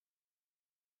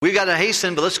We've got to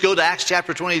hasten, but let's go to Acts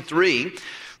chapter 23.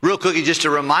 Real quickly, just a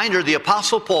reminder, the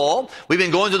Apostle Paul, we've been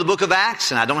going through the book of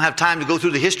Acts, and I don't have time to go through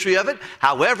the history of it.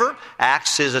 However,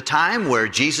 Acts is a time where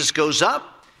Jesus goes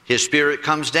up, His Spirit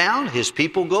comes down, His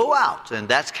people go out. And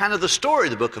that's kind of the story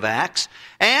of the book of Acts.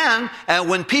 And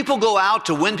when people go out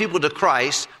to win people to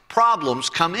Christ,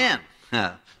 problems come in.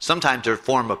 Sometimes they're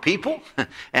form of people,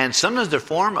 and sometimes they're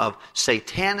form of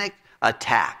satanic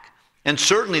attack. And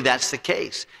certainly that's the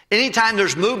case. Anytime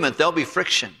there's movement, there'll be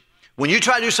friction. When you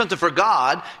try to do something for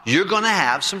God, you're going to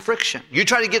have some friction. You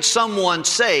try to get someone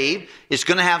saved, it's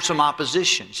going to have some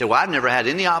opposition. You say, well, I've never had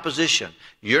any opposition.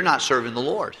 You're not serving the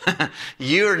Lord.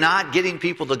 You're not getting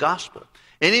people the gospel.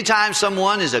 Anytime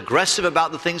someone is aggressive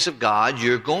about the things of God,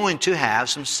 you're going to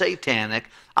have some satanic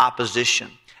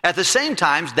opposition. At the same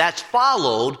time, that's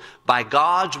followed by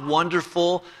God's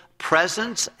wonderful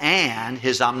presence and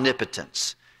His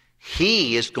omnipotence.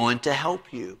 He is going to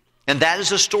help you. And that is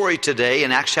the story today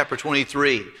in Acts chapter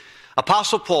 23.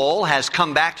 Apostle Paul has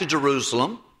come back to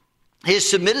Jerusalem. He has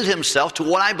submitted himself to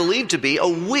what I believe to be a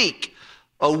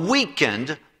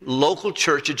weakened local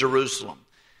church of Jerusalem.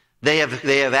 They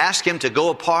have asked him to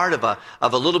go a part of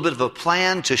a little bit of a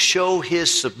plan to show his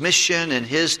submission and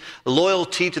his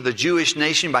loyalty to the Jewish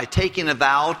nation by taking a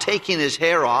vow, taking his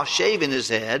hair off, shaving his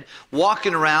head,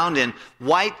 walking around in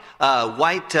white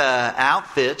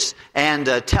outfits, and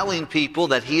telling people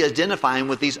that he is identifying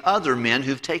with these other men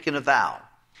who've taken a vow.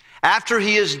 After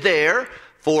he is there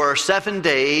for 7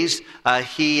 days,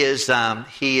 he is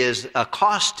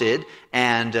accosted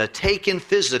and taken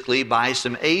physically by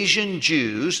some Asian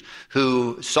Jews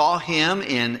who saw him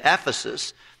in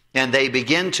Ephesus. And they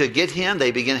begin to get him.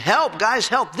 They begin, help, guys,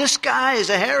 help. This guy is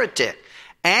a heretic.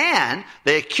 And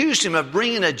they accused him of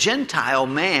bringing a Gentile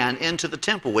man into the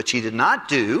temple, which he did not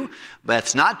do.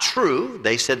 That's not true.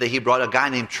 They said that he brought a guy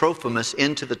named Trophimus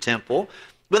into the temple.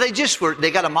 But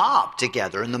they got a mob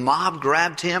together, and the mob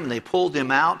grabbed him and they pulled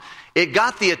him out. It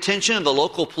got the attention of the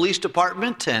local police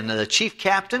department, and the chief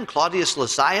captain, Claudius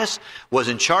Lysias, was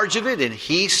in charge of it, and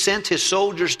he sent his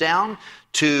soldiers down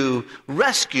to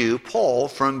rescue Paul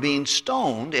from being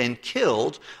stoned and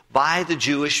killed by the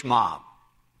Jewish mob.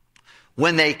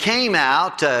 When they came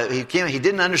out, he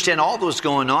didn't understand all that was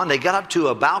going on. They got up to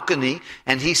a balcony,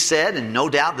 and he said, and no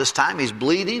doubt this time he's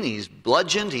bleeding, he's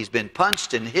bludgeoned, he's been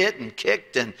punched and hit and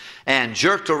kicked and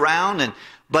jerked around.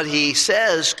 But he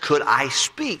says, could I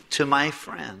speak to my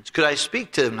friends? Could I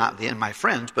speak to, not my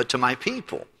friends, but to my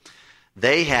people?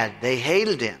 They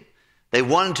hated him. They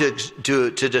wanted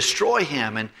to destroy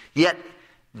him. And yet,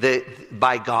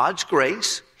 by God's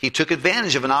grace, he took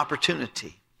advantage of an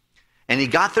opportunity. And he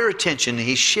got their attention, and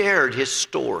he shared his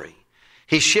story.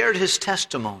 He shared his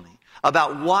testimony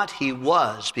about what he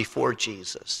was before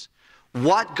Jesus,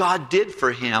 what God did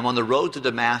for him on the road to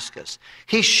Damascus.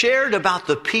 He shared about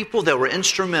the people that were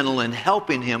instrumental in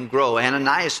helping him grow,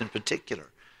 Ananias in particular.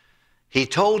 He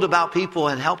told about people who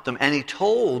had helped him, and he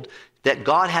told that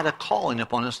God had a calling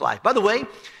upon his life. By the way,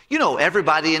 you know,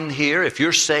 everybody in here, if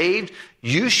you're saved,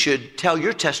 you should tell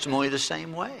your testimony the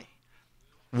same way.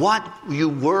 What you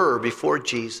were before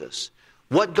Jesus,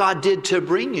 what God did to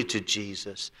bring you to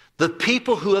Jesus, the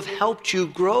people who have helped you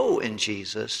grow in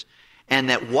Jesus, and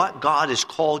that what God has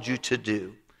called you to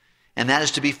do. And that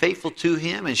is to be faithful to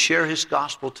Him and share His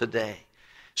gospel today.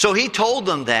 So he told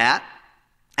them that,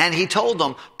 and he told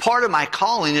them, part of my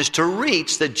calling is to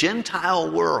reach the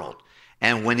Gentile world.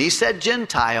 And when he said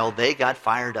Gentile, they got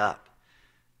fired up,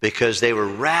 because they were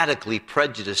radically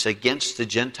prejudiced against the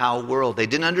Gentile world. They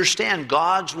didn't understand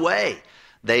God's way.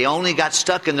 They only got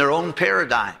stuck in their own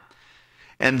paradigm.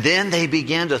 And then they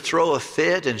began to throw a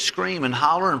fit and scream and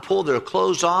holler and pull their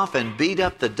clothes off and beat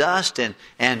up the dust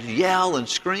and yell and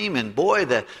scream. And boy,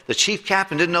 the chief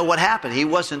captain didn't know what happened. He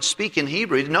wasn't speaking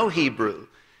Hebrew. He didn't know Hebrew.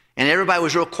 And everybody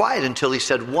was real quiet until he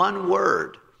said one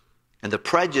word. And the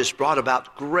prejudice brought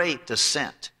about great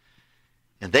dissent.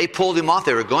 And they pulled him off.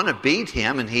 They were going to beat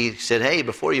him. And he said, hey,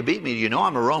 before you beat me, you know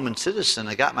I'm a Roman citizen.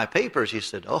 I got my papers. He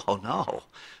said, oh, no,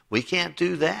 we can't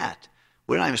do that.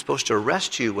 We're not even supposed to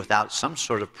arrest you without some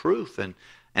sort of proof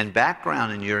and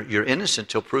background. And you're innocent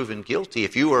till proven guilty.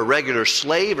 If you were a regular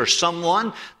slave or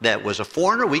someone that was a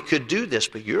foreigner, we could do this.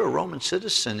 But you're a Roman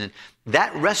citizen. And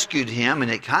that rescued him.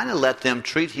 And it kind of let them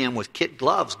treat him with kid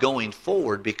gloves going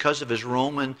forward because of his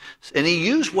Roman. And he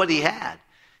used what he had.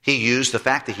 He used the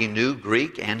fact that he knew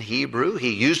Greek and Hebrew.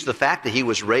 He used the fact that he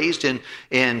was raised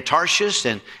in Tarshish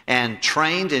and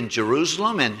trained in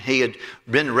Jerusalem. And he had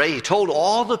been raised. He told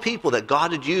all the people that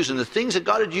God had used and the things that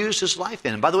God had used his life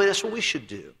in. And by the way, that's what we should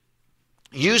do.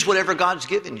 Use whatever God's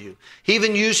given you. He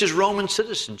even used his Roman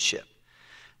citizenship.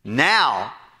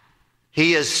 Now,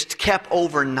 he is kept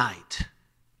overnight.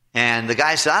 And the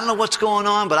guy said, I don't know what's going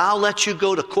on, but I'll let you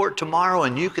go to court tomorrow,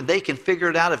 and they can figure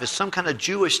it out. If it's some kind of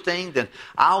Jewish thing, then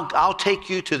I'll take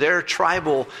you to their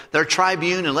tribune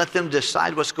and let them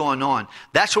decide what's going on.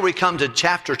 That's where we come to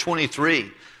chapter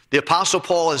 23. The Apostle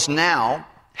Paul has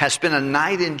spent a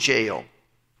night in jail.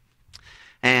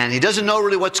 And he doesn't know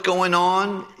really what's going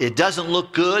on. It doesn't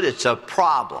look good. It's a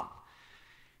problem.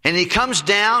 And he comes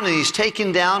down and he's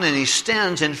taken down and he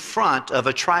stands in front of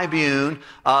a tribune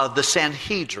of the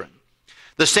Sanhedrin.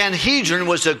 The Sanhedrin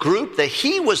was a group that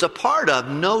he was a part of,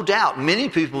 no doubt. Many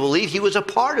people believe he was a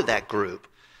part of that group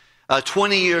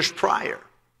 20 years prior.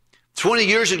 20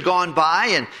 years had gone by,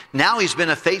 and now he's been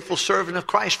a faithful servant of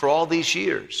Christ for all these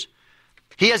years.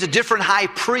 He has a different high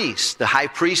priest. The high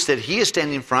priest that he is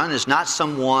standing in front is not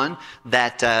someone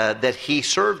that he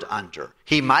served under.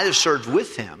 He might have served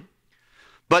with him.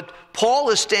 But Paul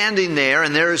is standing there,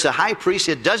 and there is a high priest.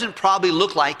 It doesn't probably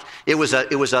look like it was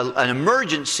an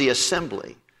emergency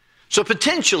assembly. So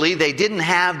potentially they didn't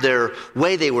have their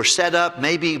way they were set up,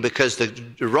 maybe because the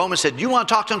Romans said, you want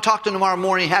to talk to them tomorrow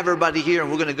morning, have everybody here,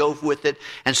 and we're going to go with it.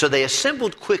 And so they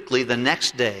assembled quickly the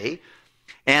next day.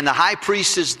 And the high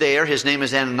priest is there. His name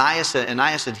is Ananias,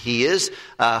 and he is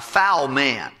a foul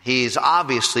man. He's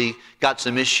obviously got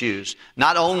some issues,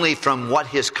 not only from what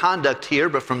his conduct here,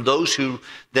 but from those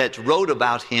that wrote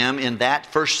about him in that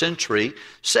first century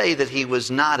say that he was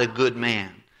not a good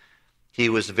man. He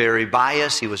was very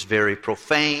biased. He was very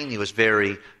profane. He was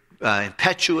very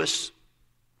impetuous.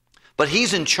 But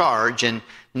he's in charge, and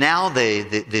now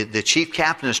the chief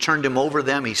captain has turned him over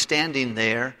them. He's standing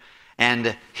there.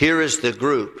 And here is the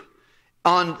group.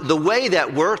 On the way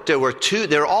that worked,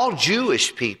 they're all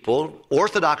Jewish people,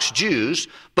 Orthodox Jews,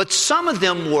 but some of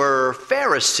them were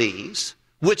Pharisees,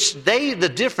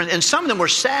 and some of them were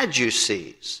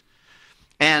Sadducees.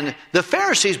 And the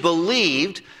Pharisees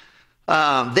believed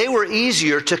they were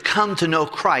easier to come to know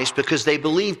Christ because they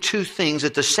believed two things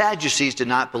that the Sadducees did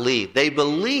not believe. They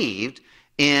believed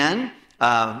in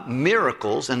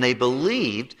miracles, and they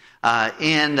believed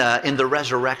in the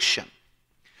resurrection.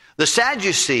 The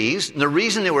Sadducees, and the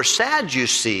reason they were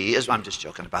Sadducees, I'm just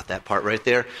joking about that part right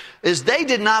there, is they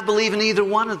did not believe in either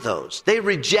one of those. They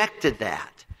rejected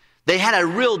that. They had a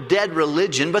real dead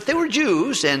religion, but they were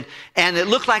Jews, and it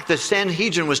looked like the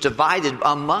Sanhedrin was divided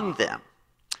among them.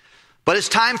 But it's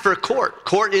time for court.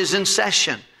 Court is in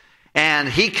session. And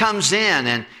he comes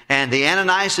in, and the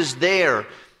Ananias is there.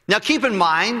 Now keep in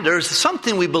mind, there's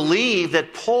something we believe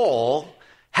that Paul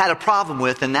had a problem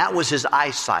with, and that was his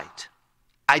eyesight.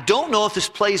 I don't know if this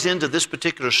plays into this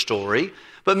particular story,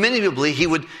 but many people believe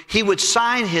he would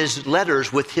sign his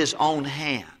letters with his own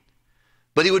hand.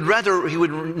 But he would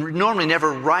normally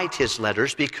never write his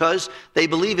letters because they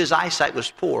believe his eyesight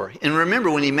was poor. And remember,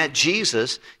 when he met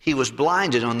Jesus, he was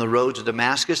blinded on the road to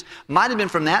Damascus. Might have been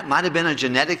from that, might have been a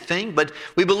genetic thing, but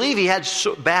we believe he had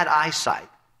bad eyesight.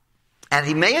 And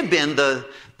he may have been the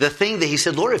thing that he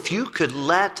said, Lord, if you could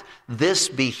let this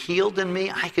be healed in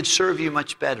me, I could serve you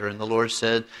much better. And the Lord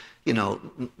said,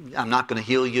 I'm not going to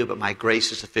heal you, but my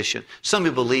grace is sufficient. Some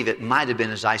people believe it might have been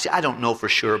his eyesight. I don't know for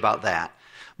sure about that.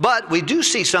 But we do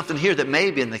see something here that may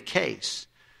have been the case.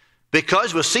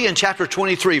 Because we'll see in chapter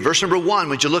 23, verse number 1,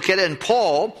 would you look at it? And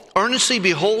Paul, earnestly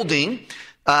beholding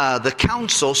the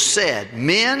council, said,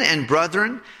 Men and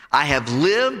brethren, I have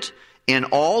lived in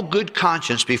all good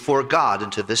conscience before God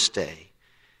unto this day.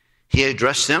 He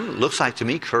addressed them, it looks like to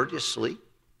me, courteously.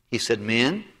 He said,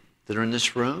 men that are in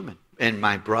this room and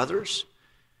my brothers,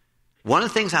 one of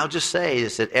the things I'll just say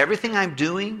is that everything I'm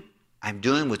doing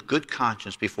with good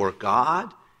conscience before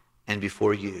God and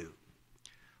before you.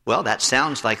 Well, that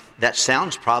sounds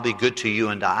probably good to you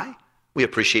and I. We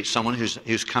appreciate someone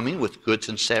who's coming with good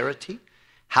sincerity.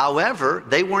 However,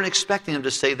 they weren't expecting him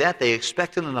to say that. They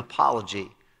expected an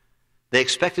apology. They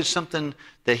expected something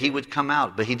that he would come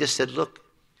out. But he just said, look,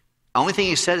 the only thing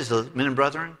he said is, men and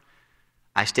brethren,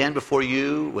 I stand before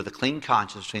you with a clean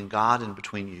conscience between God and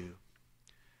between you.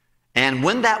 And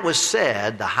when that was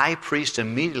said, the high priest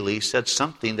immediately said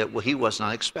something that he was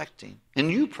not expecting. And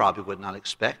you probably would not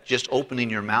expect, just opening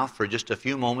your mouth for just a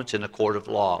few moments in a court of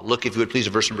law. Look, if you would please,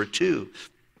 at verse number 2.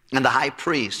 And the high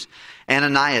priest,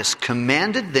 Ananias,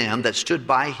 commanded them that stood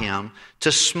by him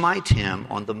to smite him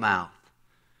on the mouth.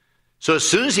 So as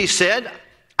soon as he said,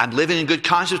 I'm living in good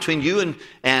conscience between you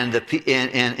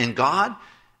and God,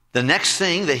 the next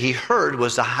thing that he heard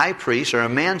was the high priest or a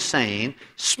man saying,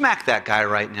 smack that guy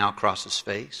right now across his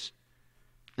face.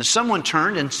 And someone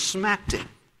turned and smacked him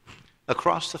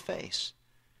across the face.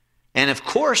 And of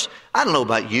course, I don't know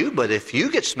about you, but if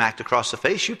you get smacked across the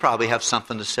face, you probably have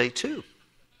something to say too.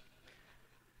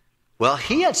 Well,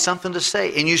 he had something to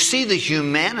say. And you see the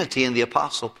humanity in the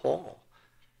Apostle Paul.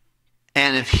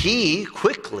 And if he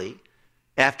quickly,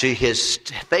 after his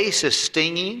face is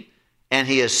stinging and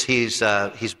he's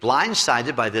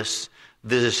blindsided by this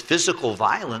physical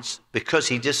violence because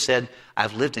he just said,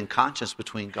 I've lived in conscience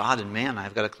between God and man.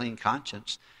 I've got a clean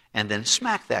conscience. And then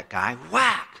smack that guy,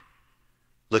 whack.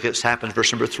 Look at what's happened,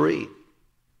 verse number 3.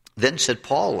 Then said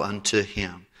Paul unto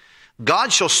him,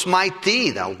 God shall smite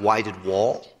thee, thou whited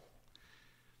wall.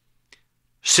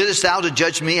 Sittest thou to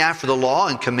judge me after the law,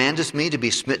 and commandest me to be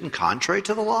smitten contrary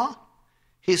to the law?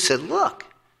 He said, look,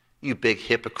 you big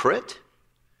hypocrite.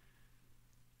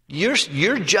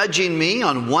 You're judging me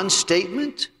on one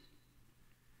statement,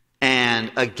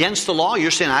 and against the law, you're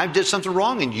saying I did something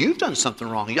wrong, and you've done something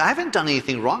wrong. I haven't done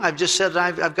anything wrong. I've just said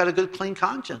that I've got a good, clean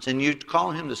conscience, and you're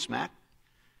calling him to smack?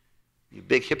 You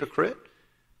big hypocrite.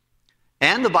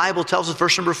 And the Bible tells us,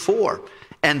 verse number 4,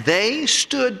 and they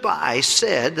stood by,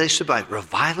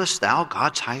 revilest thou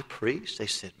God's high priest? They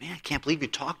said, man, I can't believe you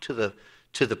talked to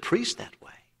the priest that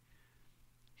way.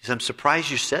 He said, I'm surprised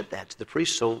you said that to the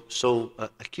priest, so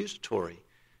accusatory.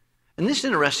 And this is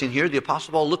interesting here. The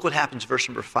Apostle Paul, look what happens, verse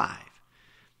number 5.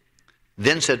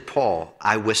 Then said Paul,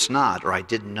 I wist not, or I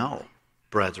didn't know,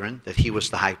 brethren, that he was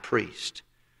the high priest.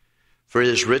 For it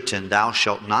is written, thou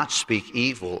shalt not speak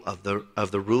evil of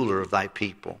the ruler of thy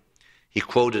people. He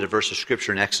quoted a verse of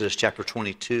Scripture in Exodus chapter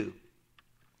 22.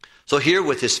 So here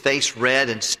with his face red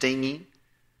and stinging,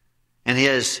 and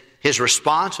his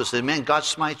response was, man, God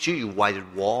smites you, you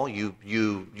whited wall, you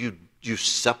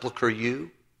sepulcher,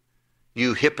 you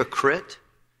hypocrite.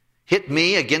 Hit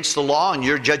me against the law, and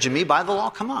you're judging me by the law?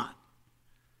 Come on.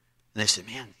 And they said,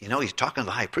 man, he's talking to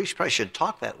the high priest. He probably shouldn't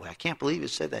talk that way. I can't believe he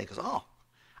said that. He goes,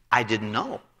 I didn't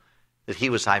know that he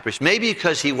was high priest. Maybe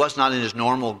because he was not in his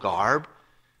normal garb.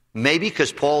 Maybe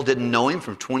because Paul didn't know him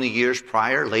from 20 years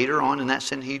prior, later on in that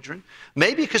Sanhedrin.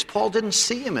 Maybe because Paul didn't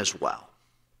see him as well.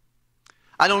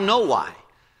 I don't know why.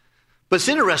 But it's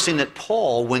interesting that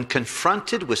Paul, when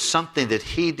confronted with something that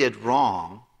he did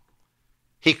wrong,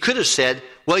 he could have said,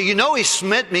 well, he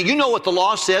smit me. You know what the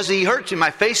law says. He hurt me.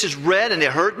 My face is red and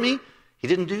it hurt me. He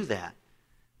didn't do that.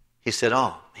 He said,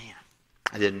 oh, man,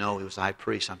 I didn't know he was a high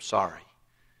priest. I'm sorry.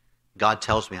 God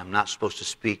tells me I'm not supposed to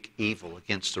speak evil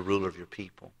against the ruler of your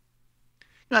people.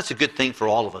 That's a good thing for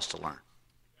all of us to learn.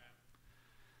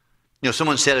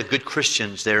 Someone said good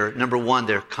Christians, number one,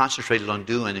 they're concentrated on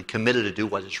doing and committed to do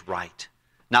what is right.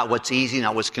 Not what's easy,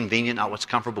 not what's convenient, not what's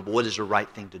comfortable, but what is the right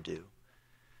thing to do.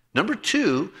 Number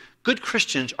two, good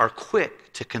Christians are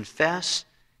quick to confess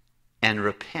and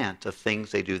repent of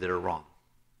things they do that are wrong.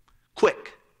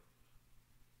 Quick.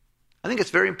 I think it's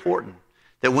very important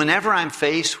that whenever I'm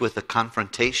faced with a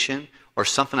confrontation or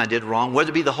something I did wrong,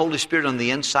 whether it be the Holy Spirit on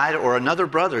the inside or another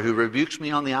brother who rebukes me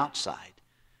on the outside,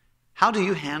 how do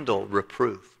you handle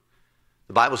reproof?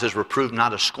 The Bible says, reprove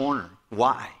not a scorner.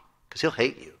 Why? Because he'll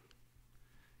hate you.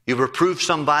 You reprove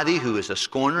somebody who is a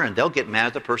scorner, and they'll get mad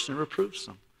at the person who reproves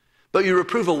them. But you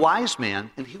reprove a wise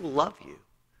man, and he will love you.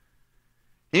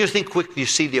 And you think quickly, you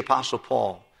see the Apostle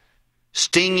Paul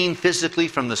stinging physically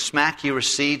from the smack he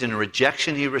received and the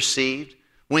rejection he received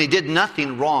when he did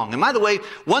nothing wrong. And by the way,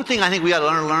 one thing I think we got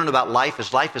to learn about life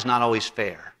is not always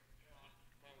fair.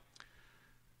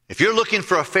 If you're looking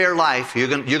for a fair life, you're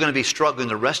going to be struggling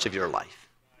the rest of your life.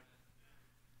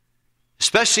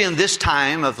 Especially in this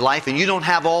time of life, and you don't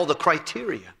have all the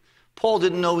criteria. Paul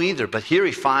didn't know either, but here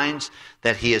he finds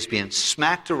that he is being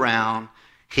smacked around.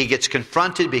 He gets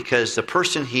confronted because the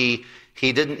person he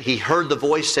heard the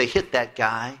voice say, hit that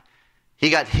guy. He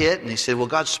got hit, and he said, well,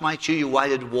 God smite you, you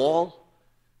whited wall.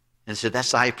 And he said,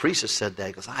 that's the high priest that said that.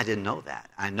 He goes, I didn't know that.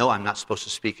 I know I'm not supposed to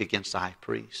speak against the high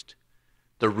priest,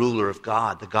 the ruler of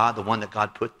God, the one that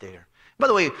God put there. By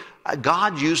the way,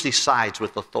 God usually sides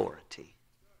with authority.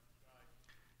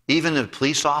 Even a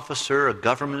police officer, a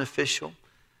government official.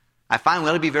 I find we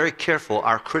ought to be very careful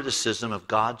our criticism of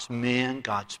God's men,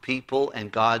 God's people,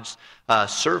 and God's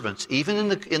servants,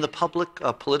 even in the public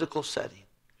political setting.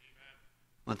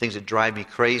 One of the things that drive me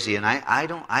crazy, and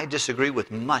I disagree with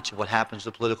much of what happens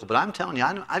to political, but I'm telling you,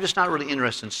 I'm just not really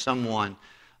interested in someone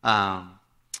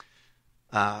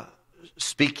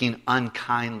speaking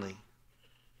unkindly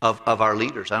of our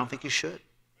leaders. I don't think you should.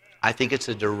 I think it's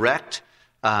a direct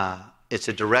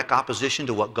opposition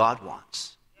to what God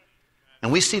wants.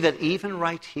 And we see that even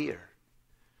right here.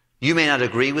 You may not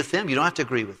agree with them. You don't have to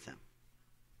agree with them.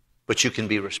 But you can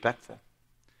be respectful.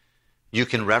 You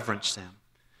can reverence them.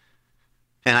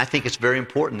 And I think it's very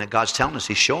important that God's telling us,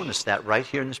 He's showing us that right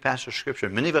here in this passage of Scripture.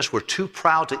 Many of us were too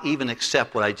proud to even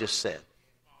accept what I just said.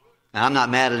 Now, I'm not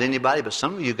mad at anybody, but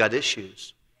some of you got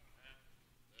issues.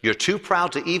 You're too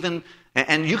proud to even,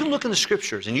 and you can look in the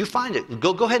scriptures and you find it.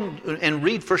 Go ahead and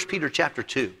read 1 Peter chapter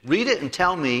 2. Read it and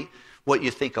tell me what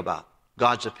you think about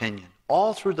God's opinion.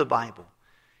 All through the Bible.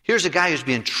 Here's a guy who's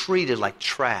being treated like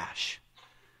trash.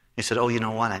 He said, oh, you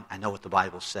know what? I know what the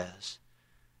Bible says.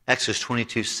 Exodus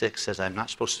 22:6 says, I'm not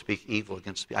supposed to speak evil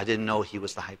against people. I didn't know he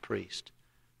was the high priest.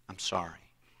 I'm sorry.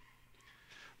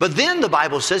 But then the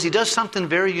Bible says he does something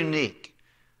very unique.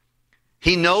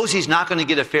 He knows he's not going to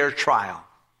get a fair trial.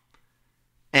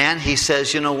 And he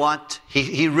says, you know what?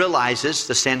 He realizes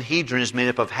the Sanhedrin is made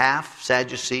up of half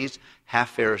Sadducees,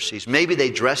 half Pharisees. Maybe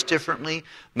they dress differently.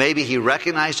 Maybe he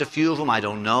recognized a few of them. I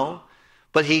don't know.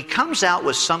 But he comes out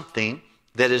with something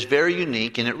that is very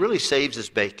unique, and it really saves his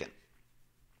bacon.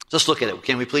 Let's look at it.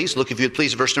 Can we please? Look, if you would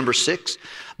please, verse number 6.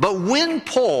 But when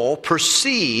Paul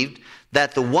perceived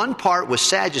that the one part was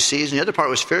Sadducees and the other part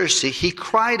was Pharisee, he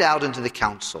cried out into the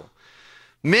council,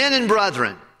 Men and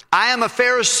brethren, I am a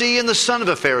Pharisee and the son of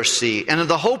a Pharisee, and of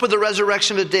the hope of the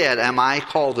resurrection of the dead am I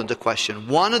called into question.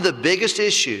 One of the biggest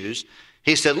issues,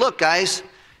 he said, look, guys,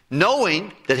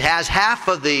 knowing that has half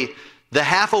of the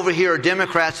half over here are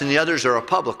Democrats and the others are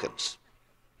Republicans.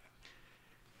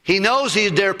 He knows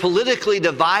they're politically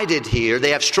divided here.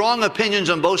 They have strong opinions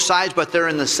on both sides, but they're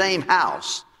in the same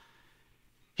house.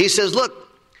 He says, look,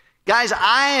 guys,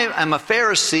 I am a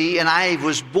Pharisee, and I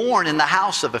was born in the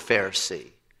house of a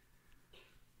Pharisee.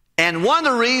 And one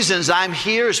of the reasons I'm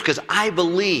here is because I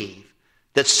believe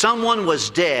that someone was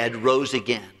dead, rose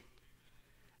again.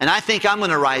 And I think I'm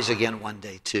going to rise again one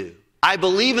day too. I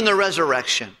believe in the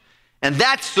resurrection. And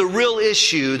that's the real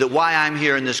issue that why I'm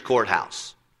here in this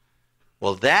courthouse.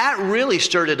 Well, that really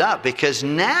stirred it up, because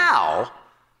now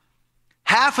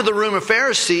half of the room are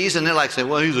Pharisees, and they're like saying,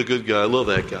 well, he's a good guy. I love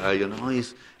that guy. You know,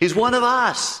 he's one of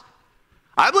us.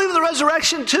 I believe in the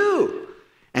resurrection too.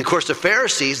 And of course, the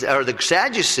Pharisees, or the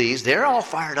Sadducees, they're all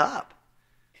fired up.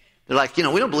 They're like, we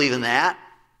don't believe in that.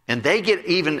 And they get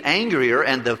even angrier.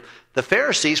 And the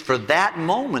Pharisees, for that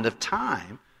moment of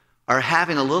time, are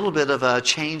having a little bit of a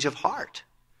change of heart.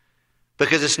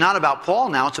 Because it's not about Paul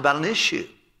now, it's about an issue.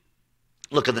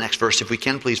 Look at the next verse, if we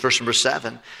can, please. Verse number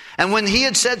 7. And when he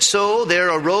had said so, there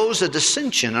arose a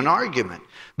dissension, an argument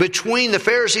between the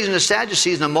Pharisees and the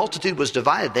Sadducees, and the multitude was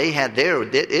divided.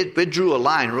 It drew a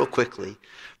line real quickly.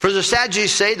 For the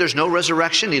Sadducees say there's no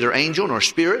resurrection, neither angel nor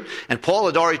spirit. And Paul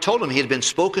had already told them he had been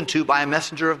spoken to by a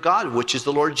messenger of God, which is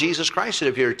the Lord Jesus Christ had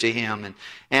appeared to him. And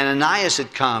Ananias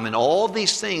had come, and all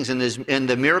these things, and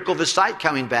the miracle of his sight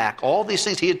coming back, all these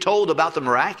things he had told about the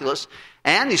miraculous.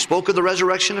 And he spoke of the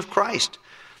resurrection of Christ.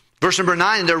 Verse number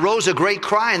 9, there rose a great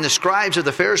cry, and the scribes of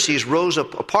the Pharisees rose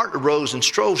and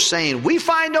strove, saying, we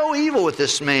find no evil with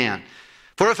this man.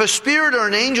 For if a spirit or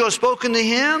an angel has spoken to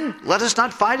him, let us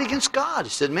not fight against God.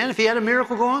 He said, man, if he had a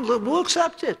miracle going on, we'll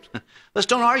accept it. Let's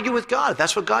don't argue with God if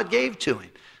that's what God gave to him.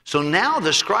 So now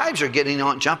the scribes are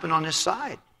jumping on his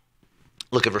side.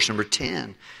 Look at verse number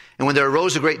 10. And when there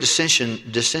arose a great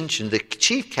dissension, the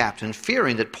chief captain,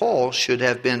 fearing that Paul should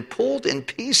have been pulled in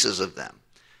pieces of them,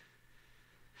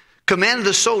 commanded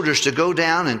the soldiers to go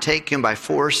down and take him by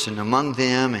force and among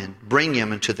them and bring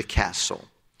him into the castle.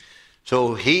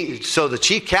 So the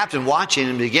chief captain watching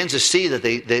him begins to see that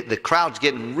the crowd's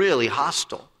getting really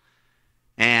hostile.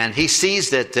 And he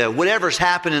sees that whatever's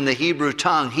happened in the Hebrew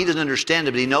tongue, he doesn't understand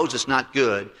it, but he knows it's not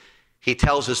good. He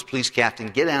tells his police captain,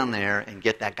 get down there and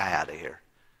get that guy out of here.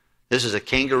 This is a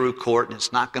kangaroo court, and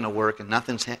it's not going to work, and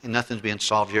nothing's being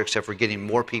solved here except for getting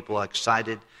more people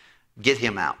excited. Get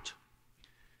him out.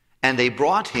 And they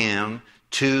brought him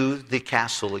to the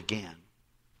castle again.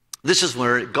 This is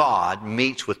where God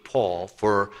meets with Paul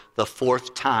for the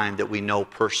fourth time that we know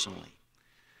personally.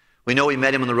 We know he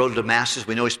met him on the road to Damascus.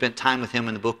 We know he spent time with him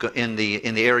in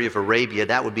the area of Arabia.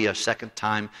 That would be a second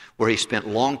time where he spent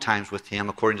long times with him,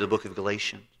 according to the book of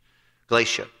Galatians.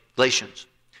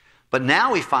 But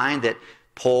now we find that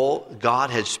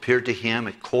God has appeared to him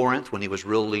at Corinth when he was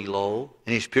really low.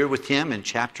 And he's appeared with him in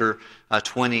chapter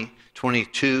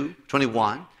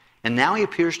 21. And now he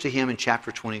appears to him in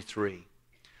chapter 23.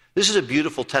 This is a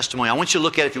beautiful testimony. I want you to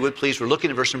look at it, if you would, please. We're looking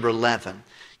at verse number 11.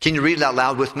 Can you read it out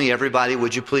loud with me, everybody,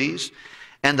 would you please?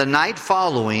 And the night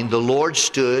following, the Lord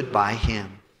stood by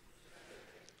him.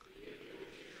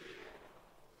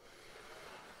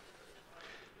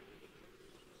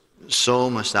 So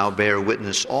must thou bear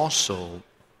witness also.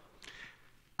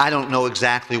 I don't know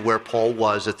exactly where Paul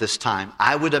was at this time.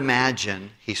 I would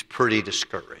imagine he's pretty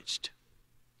discouraged.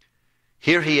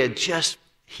 Here he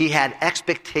had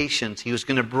expectations. He was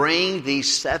going to bring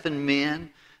these 7 men,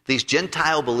 these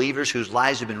Gentile believers whose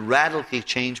lives had been radically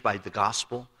changed by the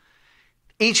gospel.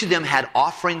 Each of them had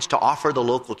offerings to offer the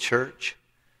local church.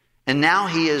 And now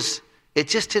it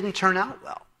just didn't turn out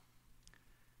well.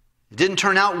 It didn't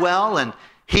turn out well, and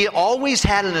he always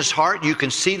had in his heart, you can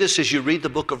see this as you read the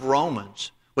book of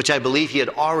Romans, which I believe he had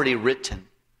already written.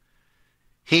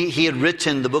 He had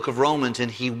written the book of Romans,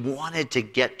 and he wanted to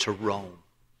get to Rome.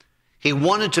 He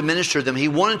wanted to minister to them. He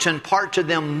wanted to impart to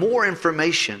them more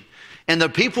information. And the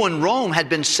people in Rome had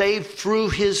been saved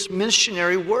through his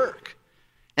missionary work.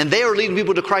 And they are leading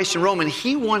people to Christ in Rome, and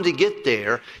he wanted to get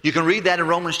there. You can read that in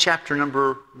Romans chapter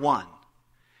number 1.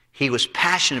 He was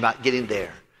passionate about getting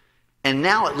there. And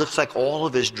now it looks like all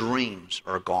of his dreams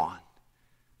are gone.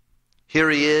 Here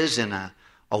he is in a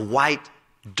white,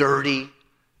 dirty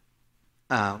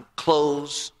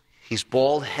clothes. He's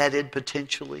bald-headed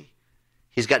potentially.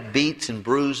 He's got beats and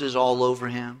bruises all over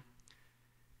him.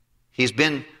 He's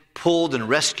been pulled and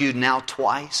rescued now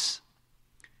twice.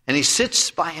 And he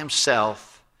sits by himself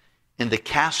in the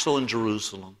castle in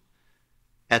Jerusalem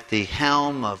at the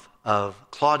helm of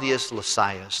Claudius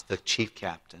Lysias, the chief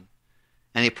captain.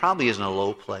 And he probably is in a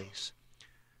low place.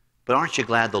 But aren't you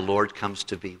glad the Lord comes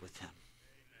to be with him?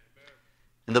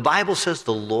 And the Bible says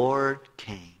the Lord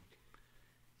came.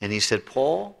 And he said,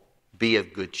 Paul, be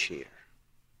of good cheer.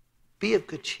 Be of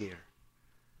good cheer.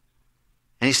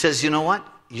 And he says, you know what?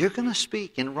 You're going to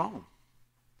speak in Rome.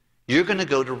 You're going to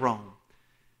go to Rome.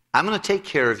 I'm going to take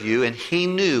care of you. And he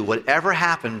knew whatever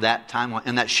happened that time,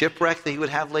 in that shipwreck that he would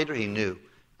have later, he knew,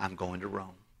 I'm going to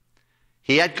Rome.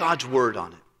 He had God's word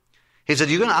on it. He said,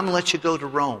 I'm going to let you go to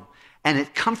Rome. And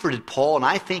it comforted Paul, and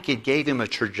I think it gave him a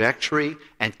trajectory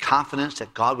and confidence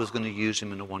that God was going to use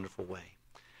him in a wonderful way.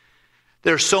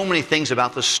 There are so many things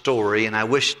about the story, and I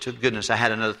wish to goodness I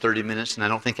had another 30 minutes, and I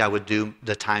don't think I would do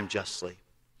the time justly.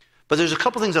 But there's a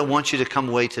couple things I want you to come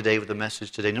away today with the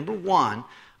message today. Number one,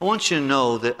 I want you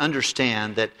to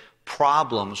understand that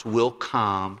problems will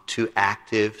come to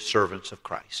active servants of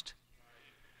Christ.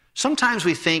 Sometimes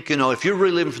we think, if you're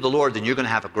really living for the Lord, then you're going to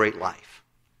have a great life.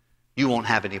 You won't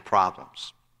have any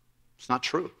problems. It's not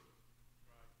true.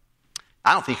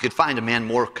 I don't think you could find a man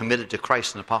more committed to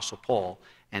Christ than Apostle Paul,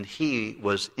 and he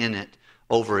was in it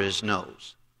over his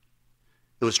nose.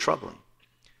 It was troubling.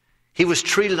 He was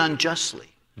treated unjustly,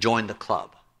 joined the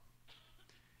club.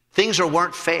 Things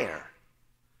weren't fair.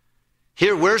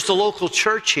 Here, where's the local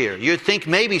church here? You'd think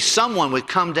maybe someone would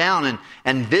come down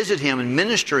and visit him and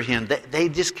minister to him. They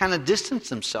just kind of distanced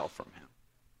themselves from him.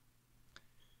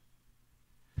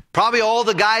 Probably all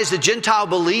the guys, the Gentile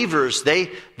believers,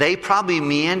 they probably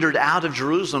meandered out of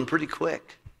Jerusalem pretty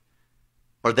quick.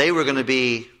 Or they were going to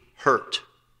be hurt.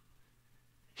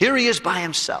 Here he is by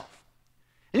himself.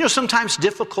 And sometimes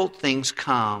difficult things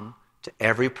come to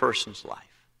every person's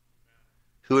life,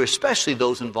 especially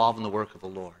those involved in the work of the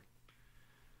Lord.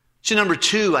 So number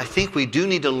two, I think we do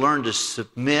need to learn to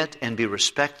submit and be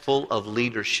respectful of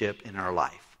leadership in our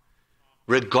life,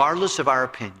 regardless of our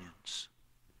opinions,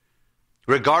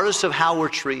 regardless of how we're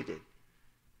treated.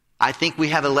 I think we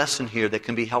have a lesson here that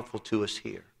can be helpful to us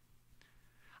here.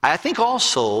 I think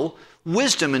also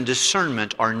wisdom and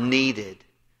discernment are needed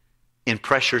in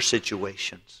pressure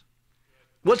situations.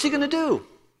 What's he going to do?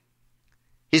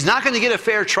 He's not going to get a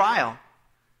fair trial,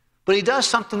 but he does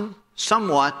something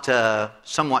somewhat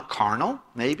carnal,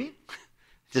 maybe.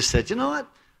 Just said, you know what?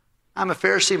 I'm a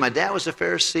Pharisee. My dad was a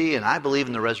Pharisee, and I believe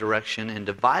in the resurrection, and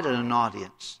divided an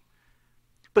audience.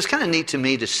 But it's kind of neat to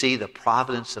me to see the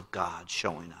providence of God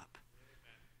showing up.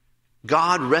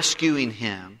 God rescuing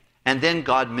him, and then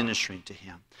God ministering to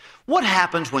him. What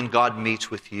happens when God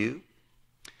meets with you?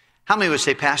 How many would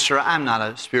say, Pastor, I'm not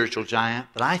a spiritual giant,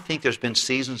 but I think there's been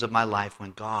seasons of my life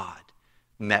when God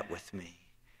met with me.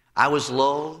 I was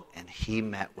low, and he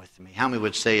met with me. How many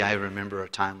would say, I remember a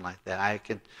time like that? I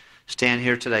can stand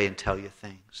here today and tell you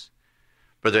things.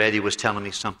 Brother Eddie was telling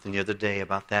me something the other day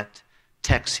about that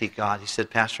text he got. He said,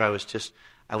 Pastor, I was just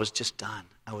done.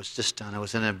 I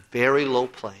was in a very low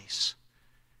place.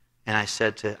 And I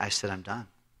said, I'm done.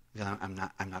 I'm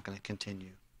not going to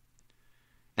continue.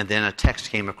 And then a text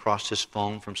came across his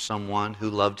phone from someone who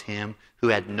loved him, who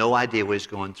had no idea what he was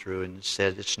going through, and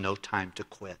said, it's no time to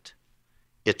quit.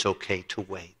 It's okay to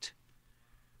wait.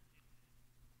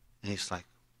 And he's like,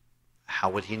 how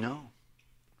would he know?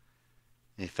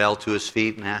 And he fell to his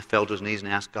feet and fell to his knees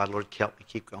and asked God, Lord, help me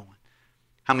keep going.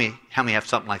 How many have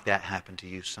something like that happen to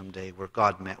you someday where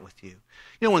God met with you?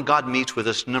 When God meets with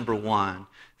us, number one,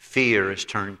 fear is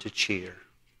turned to cheer.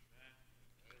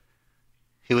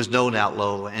 He was no doubt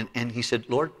low, and he said,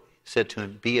 Lord said to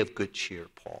him, be of good cheer,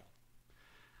 Paul.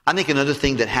 I think another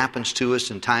thing that happens to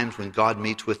us in times when God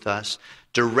meets with us,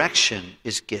 direction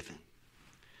is given.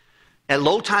 At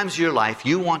low times of your life,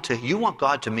 you want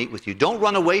God to meet with you. Don't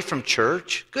run away from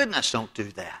church. Goodness, don't do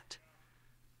that.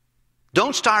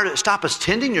 Don't stop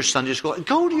attending your Sunday school.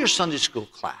 Go to your Sunday school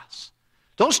class.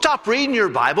 Don't stop reading your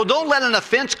Bible. Don't let an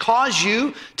offense cause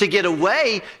you to get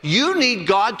away. You need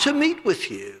God to meet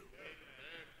with you.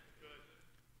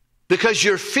 Because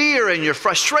your fear and your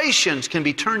frustrations can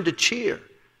be turned to cheer.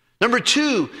 Number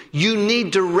 2, you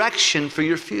need direction for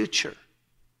your future.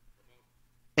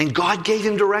 And God gave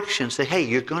him direction. Say, hey,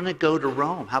 you're going to go to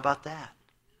Rome. How about that?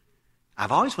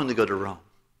 I've always wanted to go to Rome.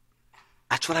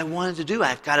 That's what I wanted to do.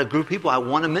 I've got a group of people. I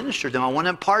want to minister to them. I want to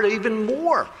impart even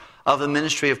more of the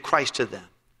ministry of Christ to them.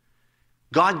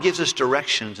 God gives us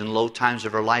directions in low times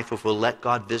of our life if we'll let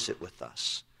God visit with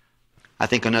us. I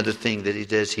think another thing that he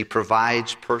does, he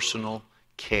provides personal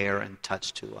care and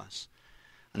touch to us.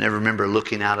 I never remember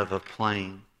looking out of a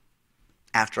plane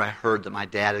after I heard that my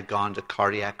dad had gone to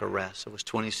cardiac arrest. I was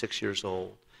 26 years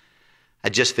old. I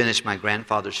just finished my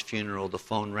grandfather's funeral. The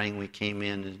phone rang. We came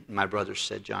in, and my brother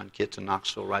said, John, get to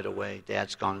Knoxville right away.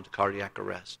 Dad's gone into cardiac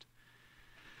arrest.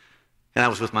 And I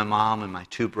was with my mom and my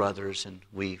 2 brothers, and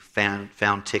we found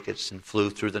tickets and flew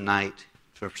through the night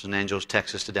from San Angeles,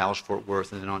 Texas to Dallas, Fort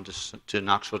Worth, and then on to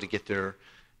Knoxville to get there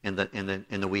in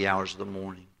the wee hours of the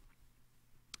morning.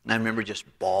 And I remember just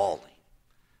bawling.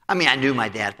 I mean, I knew my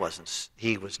dad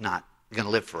he was not going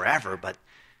to live forever, but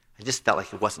I just felt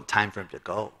like it wasn't time for him to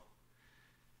go.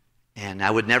 And I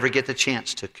would never get the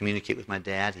chance to communicate with my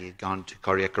dad. He had gone to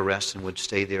cardiac arrest and would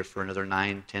stay there for another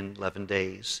 9, 10, 11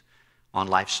 days on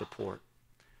life support.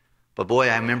 But boy,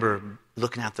 I remember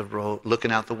looking out the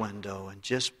window and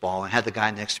just bawling. I had the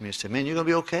guy next to me and said, man, you going to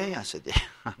be okay? I said, yeah,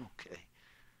 I'm okay.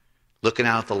 Looking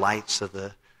out at the lights of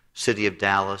the city of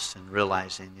Dallas and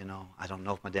realizing, I don't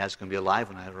know if my dad's going to be alive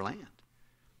when I ever land.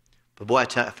 But boy, I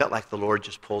felt like the Lord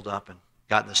just pulled up and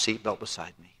got in the seatbelt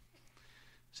beside me.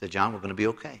 He said, John, we're going to be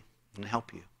okay. I'm going to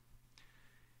help you.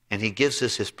 And he gives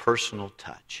us his personal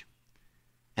touch.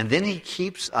 And then he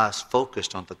keeps us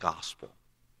focused on the gospel.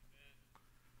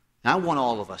 And I want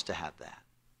all of us to have that.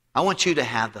 I want you to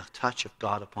have the touch of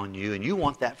God upon you, and you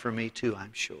want that for me too,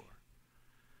 I'm sure.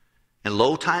 In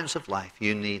low times of life,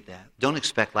 you need that. Don't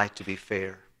expect life to be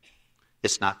fair.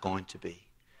 It's not going to be.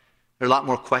 There are a lot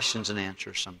more questions than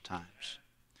answers sometimes.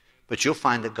 But you'll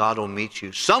find that God will meet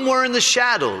you. Somewhere in the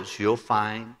shadows, you'll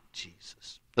find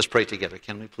Jesus. Let's pray together,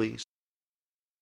 can we please?